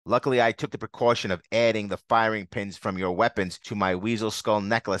Luckily, I took the precaution of adding the firing pins from your weapons to my weasel skull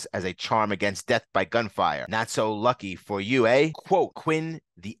necklace as a charm against death by gunfire. Not so lucky for you, eh? Quote, Kwinn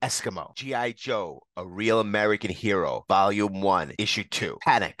the Eskimo. G.I. Joe, A Real American Hero, Volume 1, Issue 2.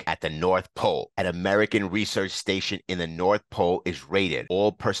 Panic at the North Pole. An American research station in the North Pole is raided.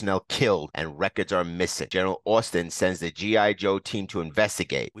 All personnel killed and records are missing. General Austin sends the G.I. Joe team to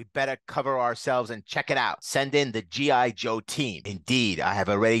investigate. We better cover ourselves and check it out. Send in the G.I. Joe team. Indeed, I have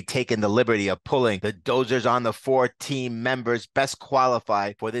already taken the liberty of pulling the dozers on the 4 team members best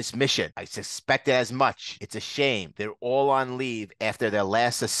qualified for this mission. I suspected as much. It's a shame they're all on leave after their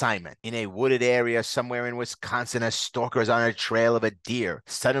last assignment. In a wooded area somewhere in Wisconsin, a stalker is on a trail of a deer.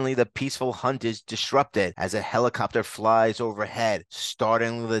 Suddenly, the peaceful hunt is disrupted as a helicopter flies overhead,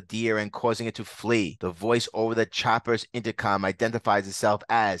 startling the deer and causing it to flee. The voice over the chopper's intercom identifies itself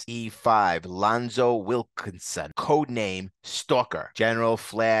as E5 Lonzo Wilkinson, codename Stalker. General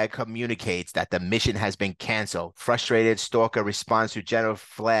Flagg communicates that the mission has been canceled. Frustrated, Stalker responds to General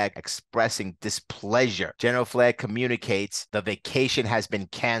Flagg expressing displeasure. General Flagg communicates the vacation has been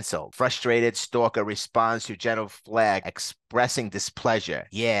canceled. Frustrated, Stalker responds to General Flagg expressing displeasure.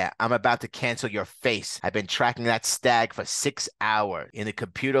 Yeah, I'm about to cancel your face. I've been tracking that stag for 6 hours. In the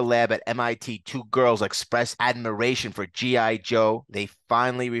computer lab at MIT, 2 girls express admiration for G.I. Joe. They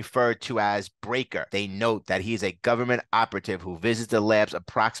finally referred to as Breaker. They note that he is a government operative who visits the labs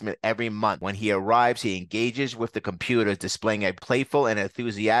approximately every month. When he arrives, he engages with the computers, displaying a playful and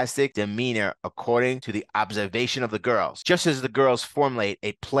enthusiastic demeanor according to the observation of the girls. Just as the girls formulate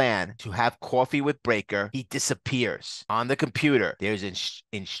a plan to have coffee with Breaker, he disappears. On the computer, there's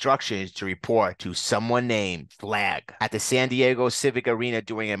instructions to report to someone named Flagg. At the San Diego Civic Arena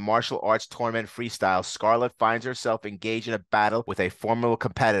during a martial arts tournament freestyle, Scarlett finds herself engaged in a battle with a formidable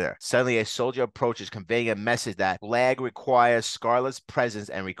competitor. Suddenly, a soldier approaches, conveying a message that Flagg requires Scarlett's presence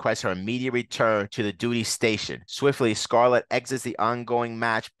and requests her immediate return to the duty station. Swiftly, Scarlett exits the ongoing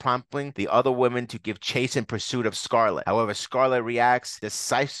match, prompting the other women to give chase in pursuit of Scarlett. However, Scarlett reacts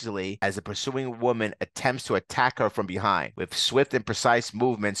decisively as the pursuing woman attempts to attack her from behind. With swift and precise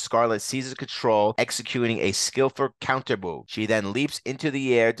movements, Scarlett seizes control, executing a skillful counter move. She then leaps into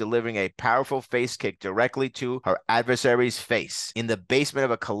the air, delivering a powerful face kick directly to her adversary's face. In the basement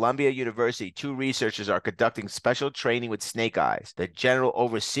of a Columbia University, 2 researchers are conducting special training with Snake Eyes. The general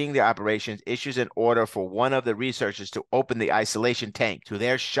overseeing the operations issues an order for one of the researchers to open the isolation tank. To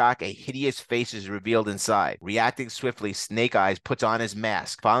their shock, a hideous face is revealed inside. Reacting swiftly, Snake Eyes puts on his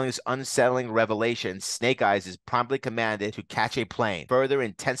mask. Following this unsettling revelation, Snake Eyes is promptly commanded to catch a plane, further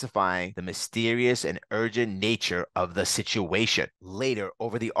intensifying the mysterious and urgent nature of the situation. Later,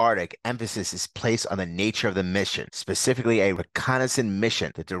 over the Arctic, emphasis is placed on the nature of the mission, specifically a reconnaissance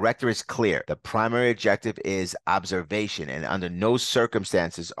mission. The director is clear. The primary objective is observation, and under no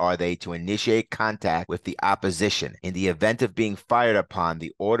circumstances are they to initiate contact with the opposition. In the event of being fired upon,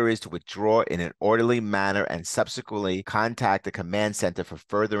 the order is to withdraw in an orderly manner and subsequently contact the command center for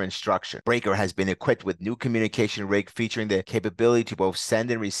further instruction. Breaker has been equipped with new communication rig featuring the capability to both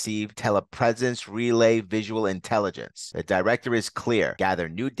send and receive telepresence relay visual intelligence. The director is clear. Gather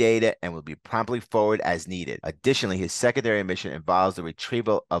new data and will be promptly forwarded as needed. Additionally, his secondary mission involves the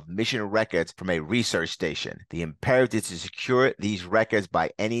retrieval of mission records from a research station. The imperative is to secure these records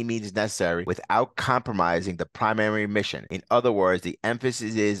by any means necessary without compromising the primary mission. In other words, the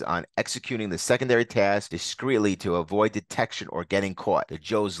emphasis is on executing the secondary task discreetly to avoid detection or getting caught. The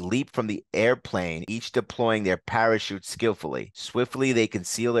Joes leap from the airplane, each deploying their parachutes skillfully. Swiftly, they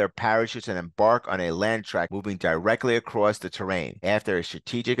conceal their parachutes and embark on a land track, moving directly across the terrain. After a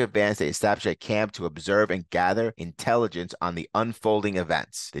strategic advance, they establish a camp to observe and gather intelligence on the unfolding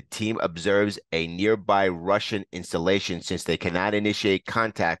events. The team observes a nearby Russian installation since they cannot initiate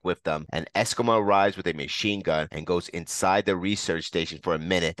contact with them. An Eskimo arrives with a machine gun and goes inside the research station for a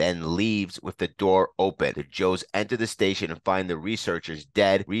minute, then leaves with the door open. The Joes enter the station and find the researchers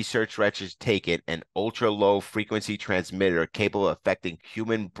dead. Research records taken, an ultra-low frequency transmitter capable of affecting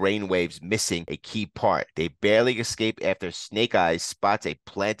human brainwaves missing a key part. They barely escape after Snake Eyes spots a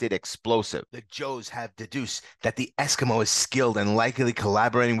planted explosive. The Joes have deduced that the Eskimo is skilled and likely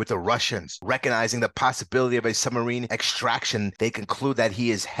collaborating with the Russians. Recognizing the possibility of a submarine extraction, they conclude that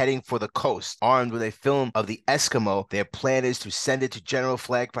he is heading for the coast. Armed with a film of the Eskimo, their plan is to send it to General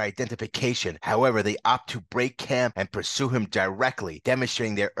Flagg for identification. However, they opt to break camp and pursue him directly,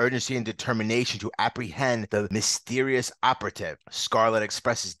 demonstrating their urgency and determination to apprehend the mysterious operative. Scarlett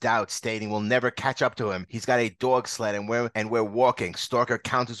expresses doubt, stating we'll never catch up to him. He's got a dog sled and we're walking. Stalker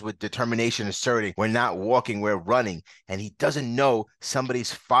counters with determination, asserting we're not walking, we're running, and he doesn't Quinn know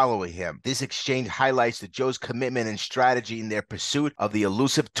somebody's following him. This exchange highlights the Joe's commitment and strategy in their pursuit of the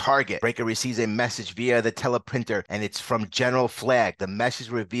elusive target. Breaker receives a message via the teleprinter, and it's from General Flagg. The message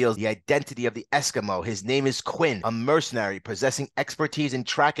reveals the identity of the Eskimo. His name is Quinn, a mercenary possessing expertise in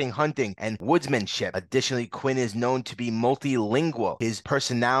tracking, hunting, and woodsmanship. Additionally, Quinn is known to be multilingual. His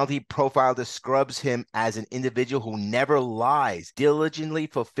personality profile describes him as an individual who never lies, diligently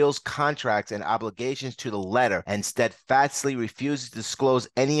fulfills contracts and obligations to the letter, and steadfastly refuses to disclose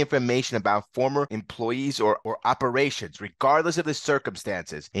any information about former employees or operations, regardless of the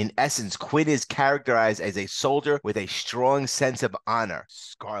circumstances. In essence, Quinn is characterized as a soldier with a strong sense of honor.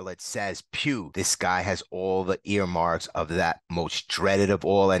 Scarlett says, "Pew, this guy has all the earmarks of that most dreaded of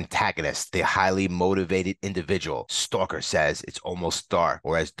all antagonists, the highly motivated individual." Stalker says, "It's almost dark,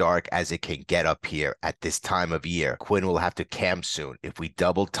 or as dark as it can get up here at this time of year. Quinn will have to camp soon. If we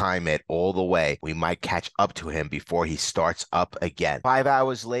double time it all the way, we might catch up to him before he starts up again." 5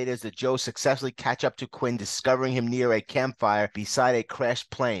 hours later, the Joes successfully catch up to Quinn, discovering him near a campfire beside a crashed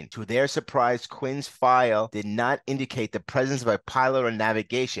plane. To their surprise, Quinn's file did not indicate the presence of a pilot or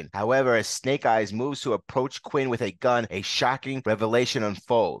navigation. However, as Snake Eyes moves to approach Quinn with a gun, a shocking revelation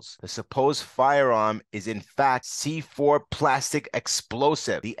unfolds. The supposed firearm is in fact C4 plastic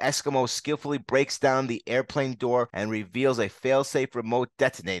explosive. The Eskimo skillfully breaks down the airplane door and reveals a failsafe remote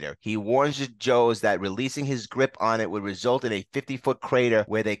detonator. He warns the Joes that releasing his grip on it would result in a 50-foot crater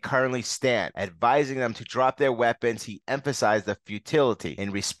where they currently stand. Advising them to drop their weapons, he emphasized the futility.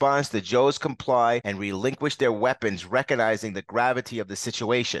 In response, the Joes comply and relinquish their weapons, recognizing the gravity of the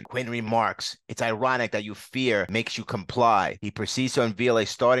situation. Quinn remarks, "It's ironic that you fear makes you comply." He proceeds to unveil a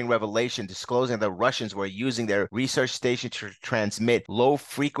startling revelation, disclosing the Russians were using their research station to transmit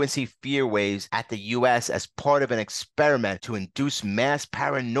low-frequency fear waves at the U.S. as part of an experiment to induce mass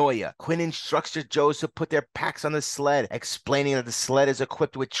paranoia. Quinn instructs the Joes to put their packs on the sled, explaining that the sled is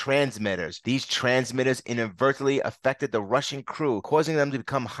equipped with transmitters. These transmitters inadvertently affected the Russian crew, causing them to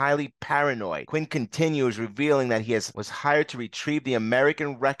become highly paranoid. Quinn continues, revealing that he was hired to retrieve the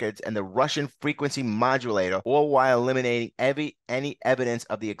American records and the Russian frequency modulator, all while eliminating any evidence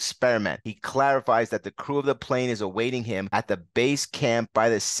of the experiment. He clarifies that the crew of the plane is awaiting him at the base camp by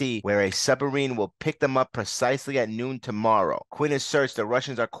the sea, where a submarine will pick them up precisely at noon tomorrow. Quinn asserts the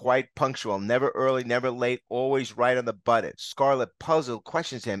Russians are quite punctual, never early, never late, always right on the button. Scarlett, puzzled,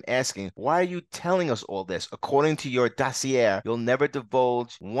 questions him, asking, "Why are you telling us all this? According to your dossier, you'll never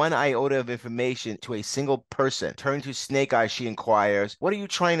divulge one iota of information to a single person." Turning to Snake Eyes, she inquires, "What are you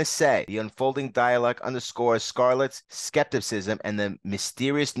trying to say?" The unfolding dialogue underscores Scarlett's skepticism and the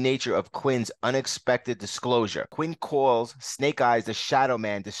mysterious nature of Quinn's unexpected disclosure. Quinn calls Snake Eyes the Shadow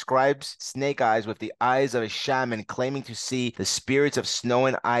Man, describes Snake Eyes with the eyes of a shaman, claiming to see the spirits of snow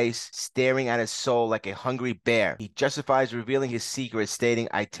and ice staring at his soul like a hungry bear. He justifies revealing his secret, stating,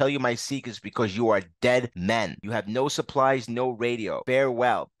 "I tell you my secrets because you are dead men. You have no supplies, no radio.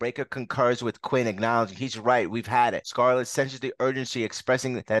 Farewell." Breaker concurs with Quinn, acknowledging he's right, we've had it. Scarlett senses the urgency,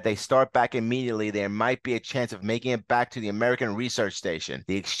 expressing that if they start back immediately, there might be a chance of making it back to the American research station.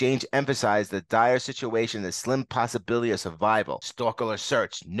 The exchange emphasized the dire situation and the slim possibility of survival. Stalker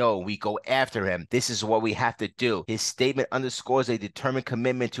asserts, "No, we go after him. This is what we have to do." His statement underscores a determined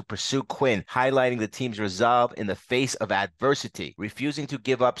commitment to pursue Quinn, highlighting the team's resolve in the face of adversity. Refusing to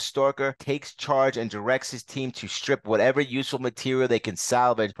give up, Stalker takes charge and directs his team to strip whatever useful material they can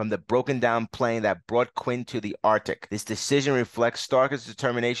salvage from the broken-down plane that brought Quinn to the Arctic. This decision reflects Stalker's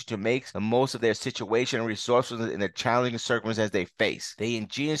determination to make the most of their situation and resourcefulness in the challenging circumstances they face. They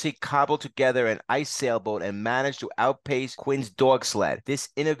ingeniously cobble together an ice sailboat and manage to outpace Quinn's dog sled. This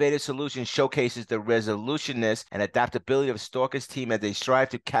innovative solution showcases the resolutionness and adaptability of Stalker's team as they strive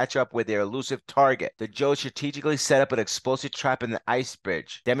to catch up with their elusive target. The Joes strategically set up an explosive trap in the ice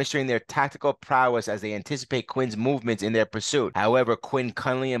bridge, demonstrating their tactical prowess as they anticipate Quinn's movements in their pursuit. However, Quinn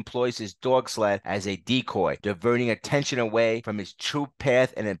cunningly employs his dog sled as a decoy, diverting attention away from his true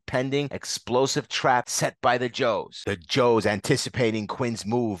path and impending explosive trap set by the Joes. The Joes, anticipating Quinn's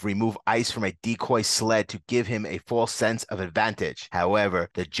move, remove ice from a decoy sled to give him a false sense of advantage. However,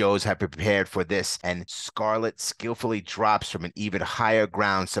 the Joes have prepared for this, and Scarlett skillfully drops from an even higher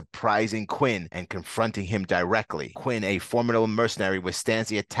ground, surprising Quinn and confronting him directly. Quinn, a formidable mercenary, withstands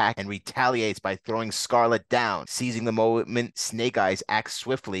the attack and retaliates by throwing Scarlett down. Seizing the moment, Snake Eyes acts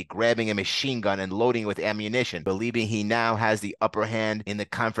swiftly, grabbing a machine gun and loading it with ammunition, believing he now has the upper hand in the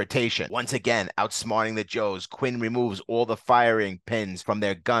confrontation. Once again, outsmarting the Joes, Quinn removes all the firing pins from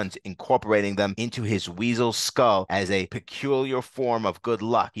their guns, incorporating them into his weasel skull as a peculiar form of good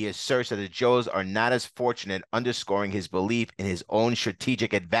luck. He asserts that the Joes are not as fortunate, underscoring his belief in his own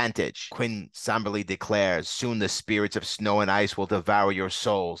strategic advantage. Quinn somberly declares, "Soon the spirits of snow and ice will devour your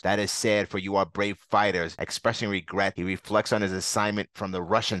souls. That is sad, for you are brave fighters. Expressing regret, he reflects on his assignment from the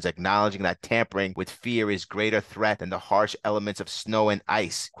Russians, acknowledging that tampering with fear is greater threat than the harsh elements of snow and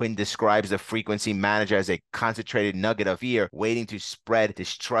ice. Kwinn describes the frequency manager as a concentrated nugget of fear waiting to spread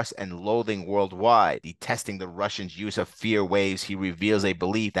distrust and loathing worldwide. Detesting the Russians' use of fear waves, he reveals a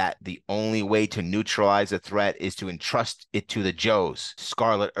belief that the only way to neutralize the threat is to entrust it to the Joes.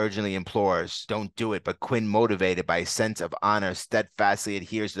 Scarlett urgently implores, don't do it, but Kwinn, motivated by a sense of honor, steadfastly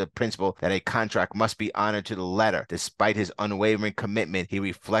adheres to the principle that a contract must be honored to the letter. Despite his unwavering commitment, he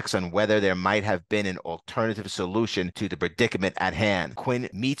reflects on whether there might have been an alternative solution to the predicament at hand. Kwinn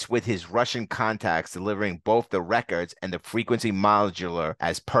meets with his Russian contacts, delivering both the records and the frequency modulator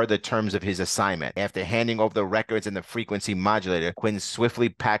as per the terms of his assignment. After handing over the records and the frequency modulator, Kwinn swiftly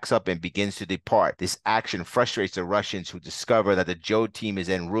packs up and begins to depart. This action frustrates the Russians, who discover that the Joe team is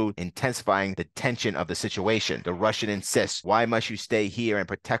en route, intensifying the tension of the situation. The Russian insists, why must you stay here and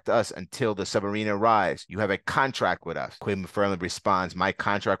protect us until the submarine arrives? You have a contract with us. Kwinn firmly responds, my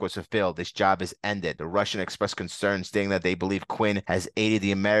contract was fulfilled. This job is ended. The Russian expressed concern, stating that they believe Kwinn has aided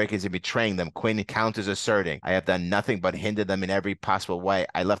the Americans in betraying them. Kwinn counters, asserting, I have done nothing but hinder them in every possible way.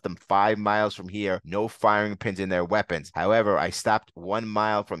 I left them 5 miles from here, no firing pins in their weapons. However, I stopped 1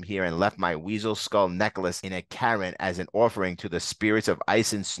 mile from here and left my weasel skull necklace in a cairn as an offering to the spirits of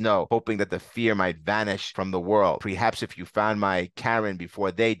ice and snow, hoping that the fear might vanish from the world. Perhaps if you found my cairn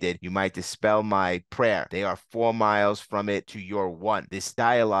before they did, you might dispel my prayer. They are 4 miles from it to your 1. This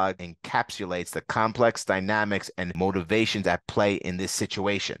dialogue encapsulates the complex dynamics and motivations at play in this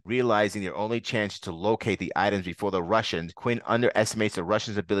situation. Realizing their only chance to locate the items before the Russians, Kwinn underestimates the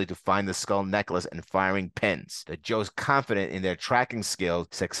Russians' ability to find the skull necklace and firing pins. The Joes, confident in their tracking skills,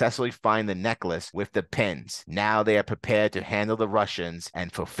 successfully find the necklace with the pins. Now they are prepared to handle the Russians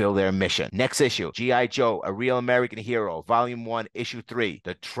and fulfill their mission. Next issue, G.I. Joe, A Real American Hero, Volume 1, Issue 3,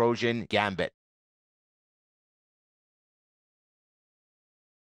 The Trojan Gambit.